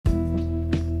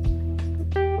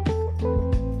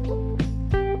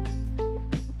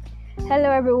Hello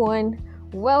everyone,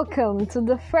 welcome to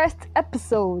the first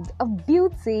episode of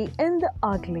Beauty in the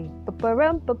Ugly.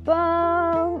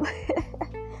 Pa-pa-rum-pa-pum.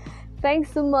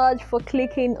 Thanks so much for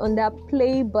clicking on that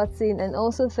play button, and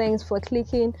also thanks for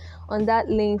clicking on that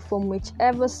link from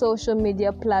whichever social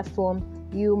media platform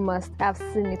you must have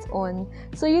seen it on.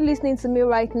 So you listening to me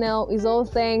right now is all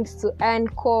thanks to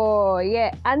Anchor.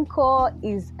 Yeah, Anchor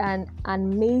is an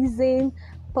amazing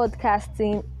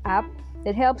podcasting app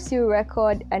that helps you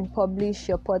record and publish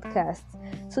your podcast.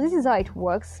 So this is how it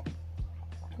works.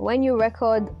 When you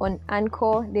record on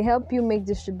Anchor, they help you make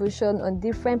distribution on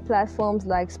different platforms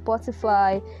like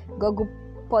Spotify, Google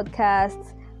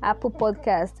Podcasts, Apple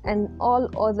Podcasts, and all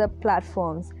other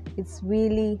platforms. It's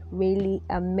really, really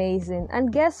amazing.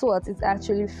 And guess what? It's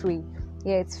actually free.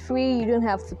 Yeah, it's free. You don't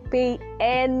have to pay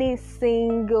any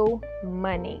single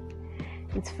money.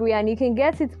 It's free and you can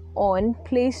get it on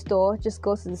Play Store. Just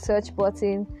go to the search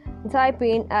button, type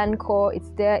in Anchor, it's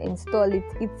there, install it.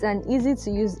 It's an easy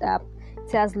to use app.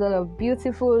 It has a lot of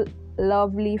beautiful,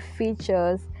 lovely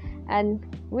features and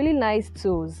really nice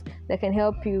tools that can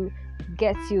help you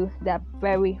get you that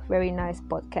very, very nice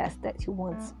podcast that you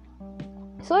want.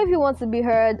 So if you want to be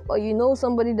heard or you know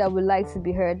somebody that would like to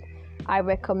be heard, I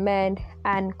recommend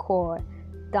Anchor.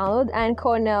 Download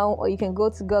Anchor now, or you can go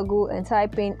to Google and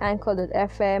type in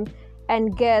anchor.fm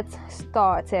and get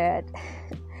started.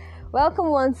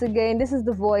 Welcome once again. This is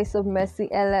the voice of Mercy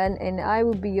Ellen and I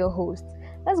will be your host.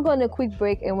 Let's go on a quick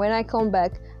break, and when I come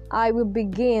back, I will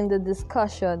begin the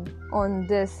discussion on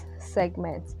this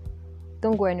segment.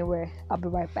 Don't go anywhere. I'll be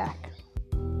right back.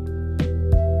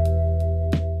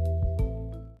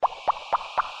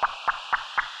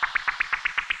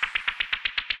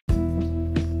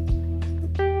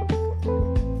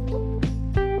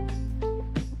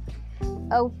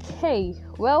 Okay,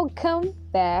 welcome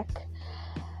back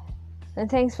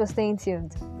and thanks for staying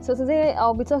tuned. So today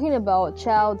I'll be talking about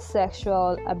child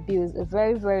sexual abuse, a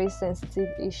very, very sensitive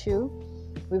issue.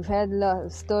 We've heard a lot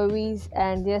of stories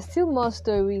and there's still more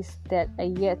stories that are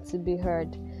yet to be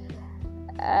heard.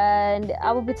 And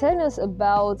I will be telling us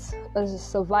about a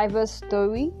survivor's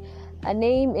story. Her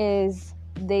name is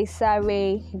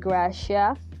Desiree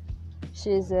Gracia.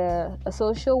 She's a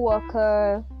social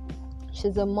worker,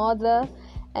 she's a mother,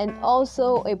 and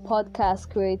also a podcast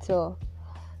creator.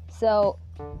 So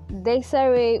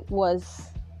Desiree was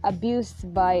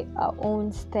abused by her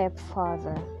own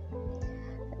stepfather.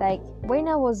 Like, when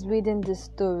I was reading the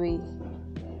story,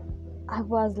 I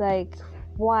was like,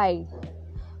 why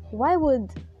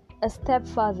would a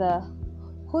stepfather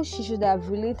who she should have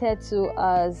related to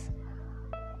as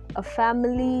a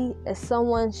family, as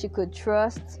someone she could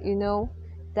trust,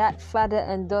 that father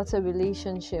and daughter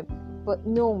relationship, but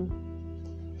no,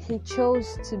 he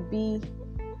chose to be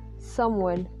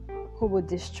someone who would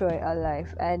destroy her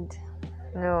life. And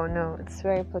no, it's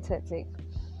very pathetic.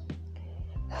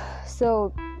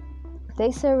 So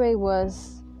Desiree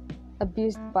was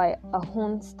abused by her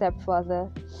own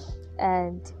stepfather,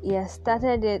 and he has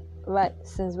started it right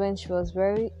since when she was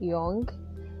very young.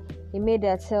 He made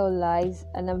her tell lies,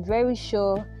 and I'm very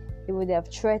sure he would have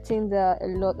threatened her a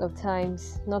lot of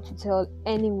times not to tell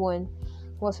anyone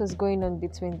what was going on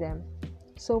between them.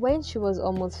 So when she was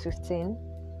almost 15,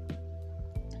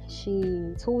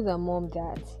 she told her mom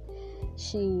that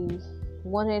she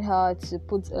wanted her to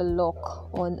put a lock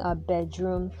on her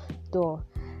bedroom door.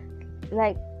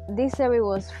 Like, Desiree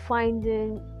was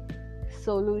finding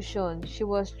solution. She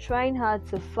was trying hard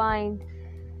to find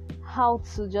how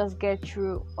to just get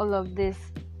through all of this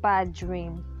bad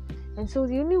dream. And so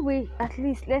the only way, at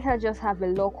least let her just have a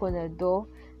lock on her door,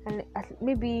 and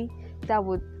maybe that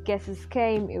would get to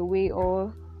scare him away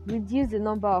or reduce the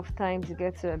number of times you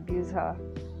get to abuse her.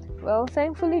 Well,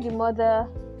 thankfully the mother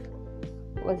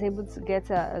was able to get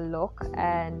her a lock,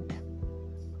 and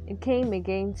it came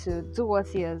again to do what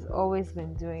he has always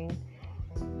been doing,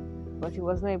 but he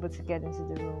was not able to get into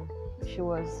the room. She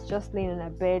was just laying on her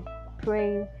bed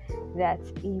praying that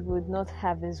he would not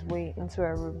have his way into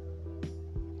her room.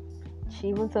 She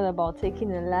even thought about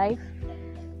taking her life.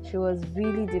 She was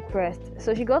really depressed.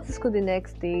 So she got to school the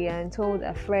next day and told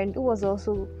a friend who was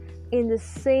also in the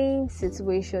same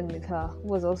situation with her, who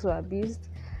was also abused.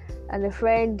 And the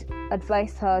friend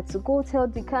advised her to go tell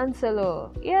the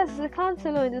counselor. Yes, the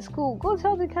counselor in the school. Go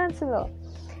tell the counselor.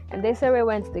 And Desiree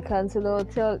went to the counselor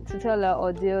to tell her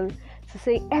ordeal, to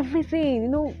say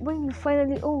everything. When you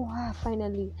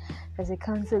finally, there's a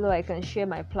counselor I can share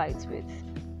my plight with.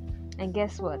 And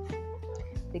guess what?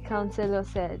 The counselor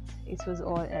said it was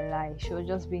all a lie. She was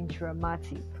just being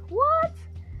dramatic. What?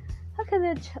 How can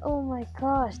it? Oh my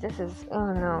gosh, this is.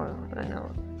 Oh no.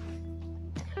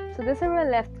 So Desiree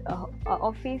left her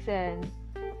office and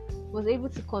was able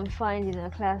to confide in a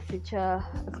class teacher.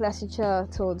 A class teacher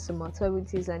told some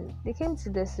authorities, and they came to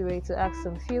Desiree to ask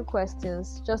some few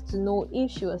questions just to know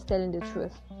if she was telling the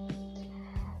truth.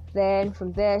 Then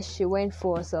from there, she went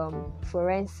for some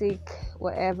forensic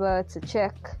whatever to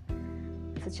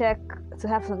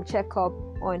have some checkup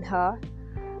on her,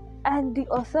 and the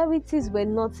authorities were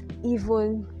not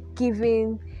even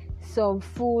giving some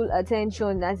full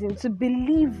attention, as in to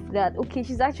believe that okay,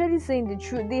 she's actually saying the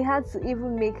truth. They had to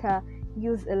even make her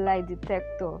use a lie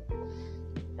detector.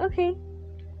 Okay,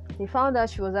 they found out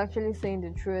she was actually saying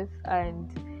the truth,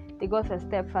 and they got her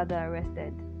stepfather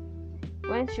arrested.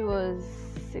 When she was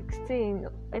 16,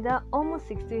 either almost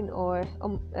 16 or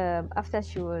after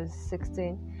she was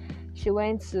 16, she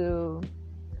went to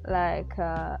like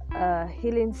a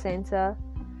healing center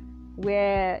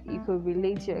where you could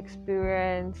relate your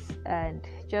experience and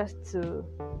just to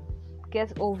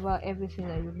get over everything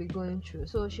that you'll be going through.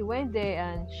 So she went there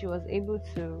and she was able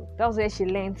to, that was where she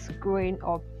learned growing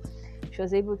up. She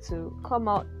was able to come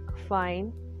out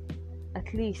fine,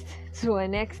 at least to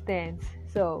an extent.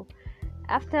 So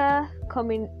after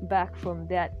coming back from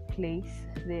that place,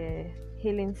 the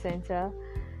healing center,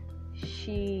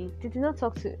 she did not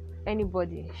talk to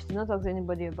anybody. She did not talk to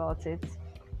anybody about it.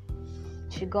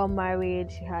 She got married,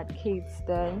 she had kids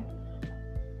then.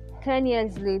 10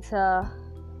 years later,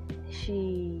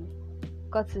 she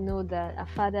got to know that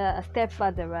a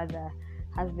stepfather rather,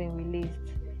 has been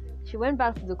released. She went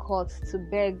back to the court to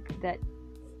beg that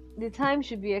the time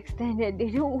should be extended.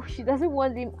 She doesn't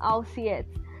want him out yet.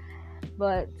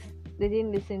 But they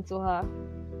didn't listen to her.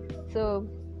 So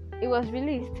it was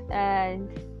released, and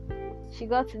she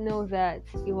got to know that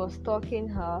he was stalking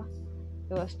her,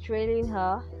 he was trailing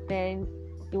her, then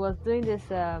he was doing this,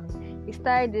 he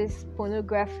started this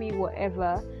pornography,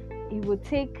 whatever. He would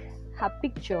take her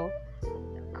picture,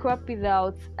 crop it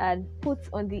out, and put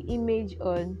on the image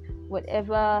on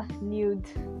whatever nude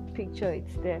picture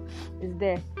is there.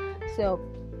 So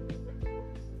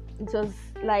it was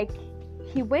like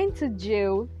he went to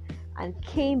jail and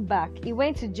came back. He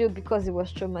went to jail because he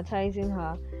was traumatizing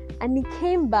her, and he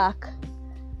came back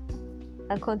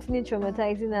and continued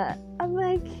traumatizing her. I'm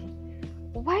like,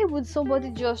 why would somebody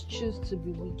just choose to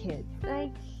be wicked?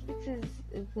 Like,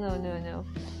 it's no.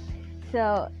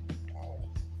 So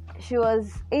she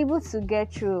was able to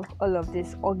get through all of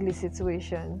these ugly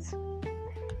situations.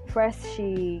 First,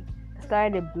 she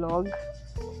started a blog.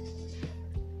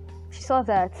 She saw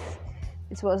that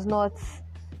it was not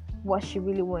what she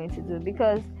really wanted to do,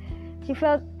 because she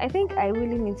felt, I think I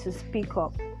really need to speak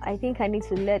up. I think I need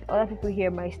to let other people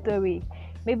hear my story,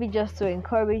 maybe just to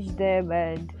encourage them,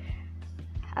 and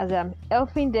as I'm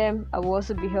helping them, I will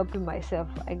also be helping myself.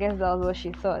 I guess that was what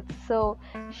she thought. So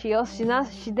she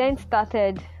then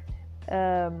started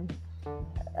a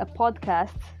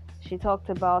podcast. She talked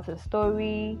about her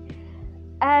story,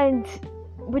 and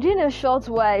within a short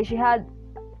while, she had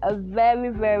a very,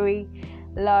 very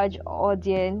large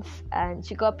audience, and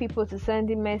she got people to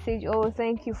send a message, oh,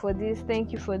 thank you for this,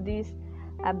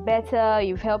 I'm better,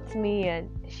 you've helped me, and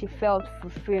she felt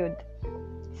fulfilled.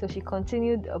 So she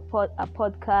continued a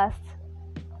podcast,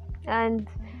 and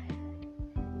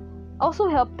also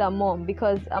helped her mom,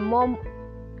 because her mom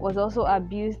was also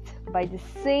abused by the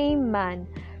same man.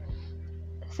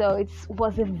 So it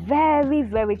was a very,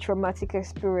 very traumatic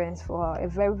experience for her, a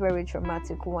very, very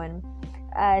traumatic one.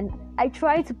 And I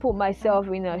try to put myself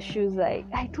in her shoes, like,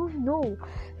 I don't know,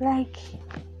 like,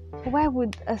 why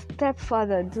would a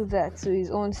stepfather do that to his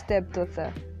own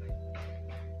stepdaughter?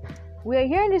 We are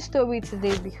hearing this story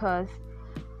today because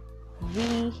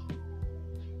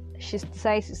she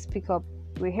decided to speak up.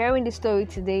 We're hearing this story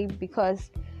today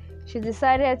because she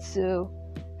decided to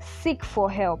seek for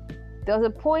help. There was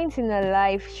a point in her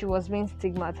life she was being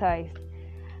stigmatized.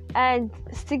 And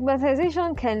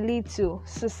stigmatization can lead to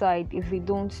suicide if we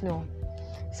don't know.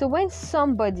 So when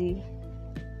somebody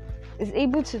is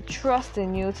able to trust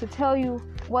in you, to tell you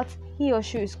what he or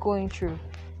she is going through,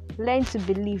 learn to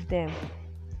believe them.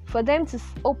 For them to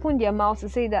open their mouth to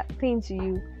say that thing to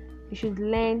you, you should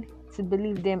learn to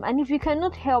believe them. And if you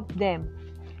cannot help them,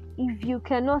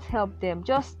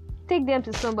 just take them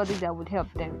to somebody that would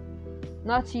help them.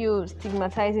 Not you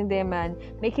stigmatizing them and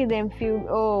making them feel,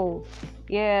 oh,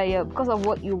 yeah, because of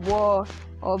what you wore.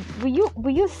 Or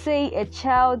will you say a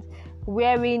child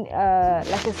wearing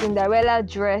like a Cinderella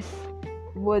dress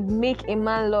would make a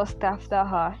man lust after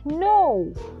her?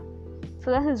 No.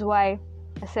 So that is why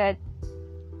I said,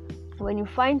 when you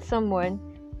find someone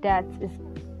that is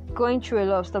going through a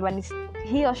lot of stuff and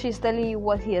he or she is telling you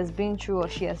what he has been through or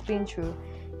she has been through,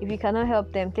 if you cannot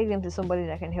help them, take them to somebody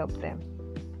that can help them.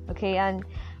 Okay, and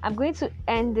I'm going to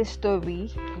end this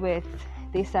story with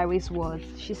Desairee's words.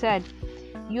 She said,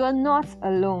 "You are not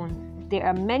alone. There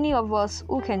are many of us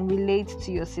who can relate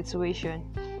to your situation.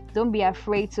 Don't be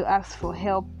afraid to ask for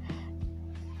help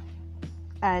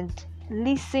and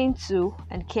listen to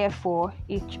and care for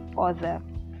each other."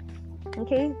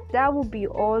 Okay, that will be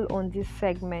all on this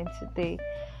segment today.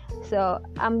 So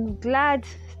I'm glad.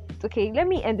 Okay, let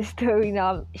me end the story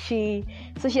now. She's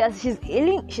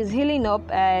healing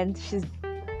up, and she's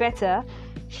better.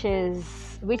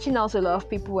 She's reaching out to a lot of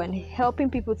people and helping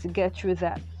people to get through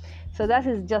that. So that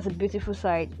is just a beautiful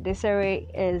side. Desiree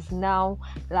is now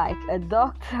like a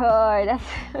doctor. That's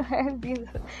very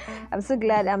beautiful. I'm so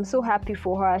glad. I'm so happy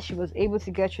for her. She was able to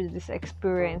get through this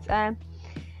experience, and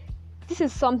this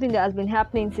is something that has been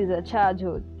happening since her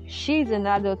childhood. She's an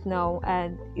adult now,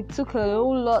 and it took a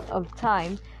whole lot of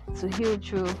time to heal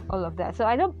through all of that. So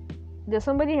I know there's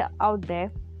somebody out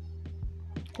there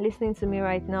listening to me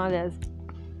right now that's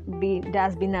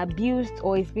been abused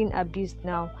or is being abused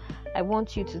now. I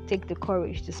want you to take the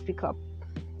courage to speak up.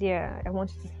 Yeah, I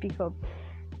want you to speak up.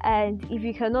 And if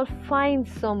you cannot find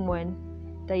someone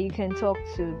that you can talk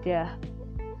to,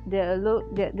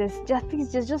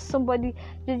 there's just somebody.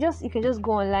 You can just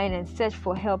go online and search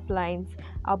for helplines.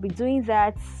 I'll be doing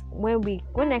that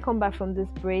when I come back from this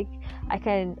break. I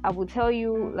will tell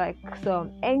you like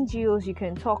some NGOs you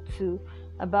can talk to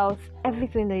about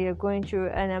everything that you're going through,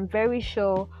 and I'm very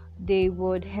sure they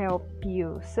would help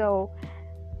you. So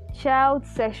child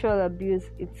sexual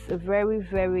abuse, it's a very,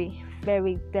 very,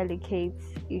 very delicate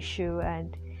issue,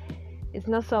 and it's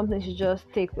not something you just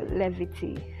take with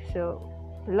levity. So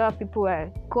a lot of people are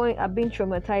being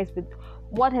traumatized with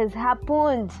what has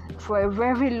happened for a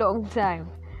very long time.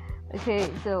 Okay,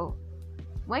 so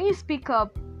when you speak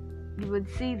up, you would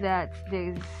see that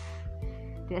there's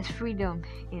freedom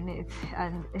in it,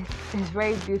 and it's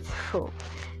very beautiful.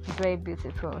 It's very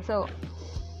beautiful. So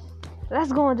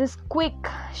let's go on this quick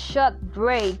short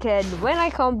break, and when I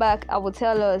come back, I will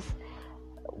tell us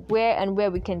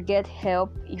where we can get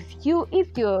help. If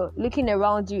you're looking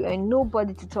around you and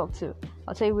nobody to talk to,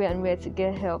 I'll tell you where to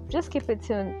get help. Just keep it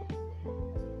tuned.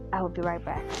 I will be right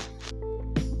back.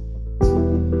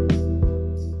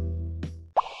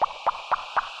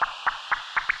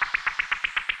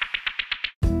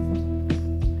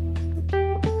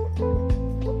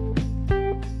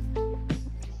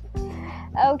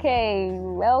 Okay,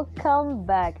 welcome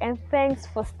back, and thanks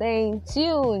for staying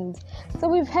tuned. So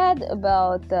we've heard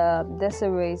about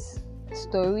Desiree's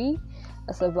story,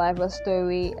 a survivor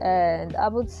story, and I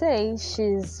would say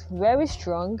she's very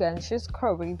strong and she's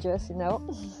courageous, and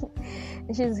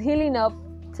she's healing up,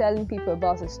 telling people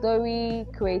about her story,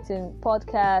 creating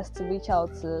podcasts to reach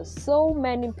out to so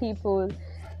many people.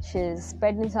 She's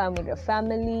spending time with her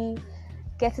family,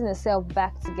 getting herself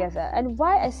back together. And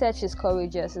why I said she's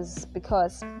courageous is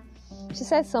because she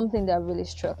said something that really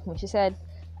struck me. She said,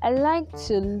 "I like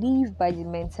to live by the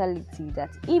mentality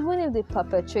that even if the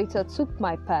perpetrator took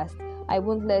my past, I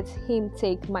won't let him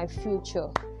take my future."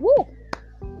 Woo!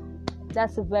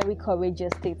 That's a very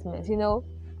courageous statement,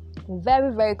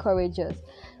 very, very courageous.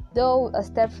 Though a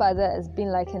stepfather has been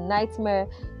like a nightmare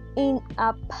in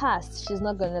her past, she's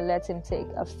not going to let him take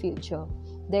a future.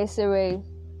 Desiree,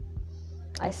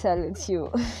 I salute you.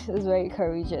 It's very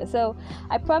courageous. So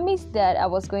I promised that I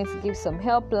was going to give some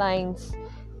helplines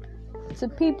to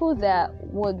people that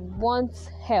would want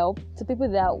help, to people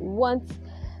that want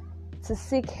to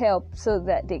seek help so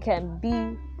that they can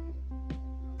be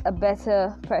a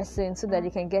better person, so that they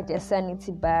can get their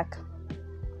sanity back.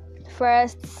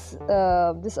 First,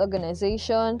 this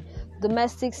organization,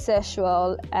 Domestic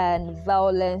Sexual and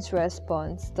Violence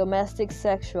Response. Domestic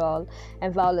Sexual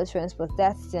and Violence Response,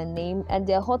 that's their name, and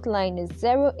their hotline is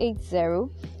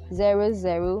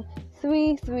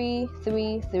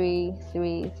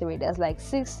 080-00-333333. That's like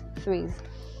 6 3s.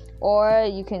 Or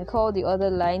you can call the other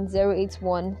line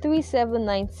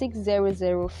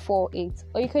 081-379-60048,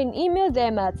 or you can email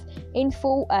them at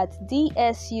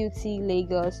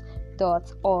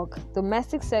info@dsutlagos.org.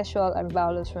 Domestic Sexual and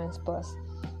Violence Response.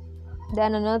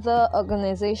 Then another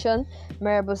organization,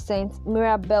 Mirabel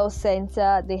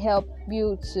Center, they help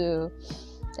you to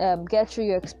get through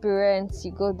your experience.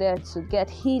 You go there to get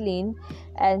healing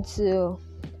and to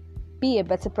be a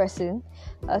better person.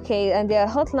 Okay, and their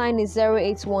hotline is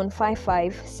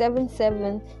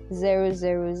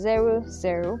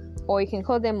 08155770000, or you can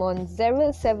call them on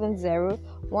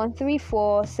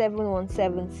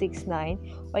 070-134-71769,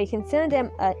 or you can send them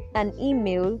an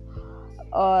email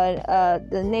on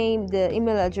the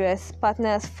email address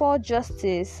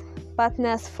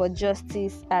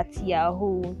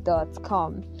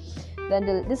partnersforjustice@yahoo.com.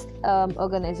 Then this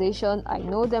organization, I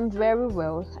know them very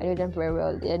well.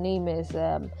 Their name is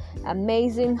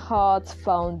Amazing Heart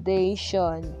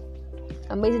Foundation.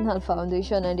 Amazing Heart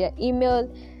Foundation, and their email,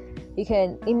 you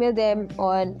can email them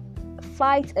on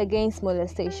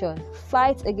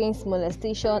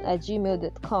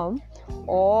fightagainstmolestation@gmail.com,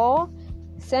 or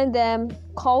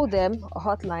call them a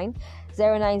hotline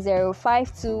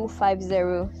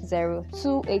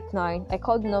 09052500289. I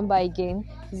call the number again,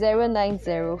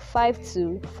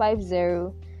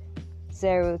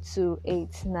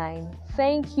 09052500289.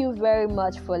 Thank you very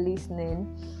much for listening.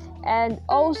 And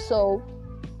also,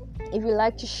 if you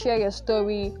like to share your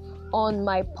story on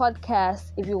my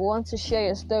podcast, if you want to share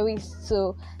your stories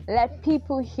to let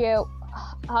people hear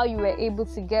how you were able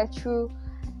to get through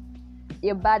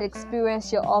your bad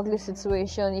experience, your ugly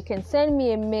situation, you can send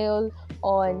me a mail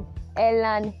on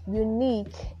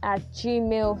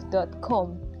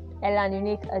elanunique@gmail.com.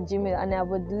 elanunique@gmail, and I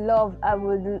would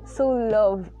so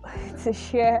love to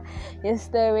share your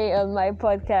story on my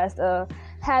podcast, or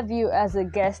have you as a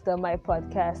guest on my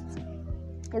podcast.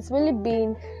 It's really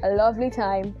been a lovely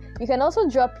time. You can also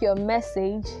drop your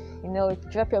message,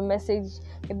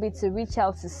 maybe to reach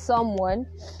out to someone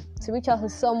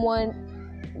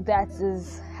that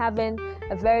is having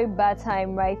a very bad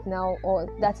time right now, or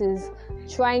that is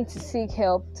trying to seek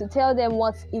help, to tell them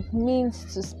what it means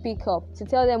to speak up, to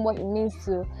tell them what it means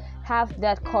to have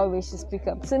that courage to speak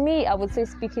up. To me, I would say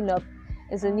speaking up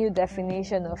is a new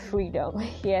definition of freedom.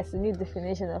 Yes, a new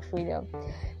definition of freedom.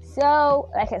 So,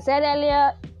 like I said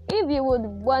earlier, if you would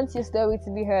want your story to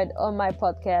be heard on my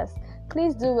podcast,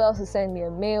 please do well to send me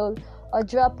a mail or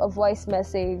drop a voice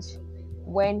message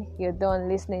when you're done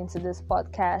listening to this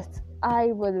podcast.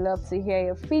 I would love to hear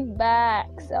your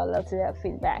feedbacks.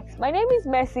 My name is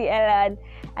Mercy Elan,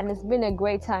 and it's been a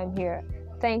great time here.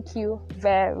 Thank you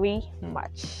very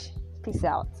much. Peace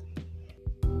out.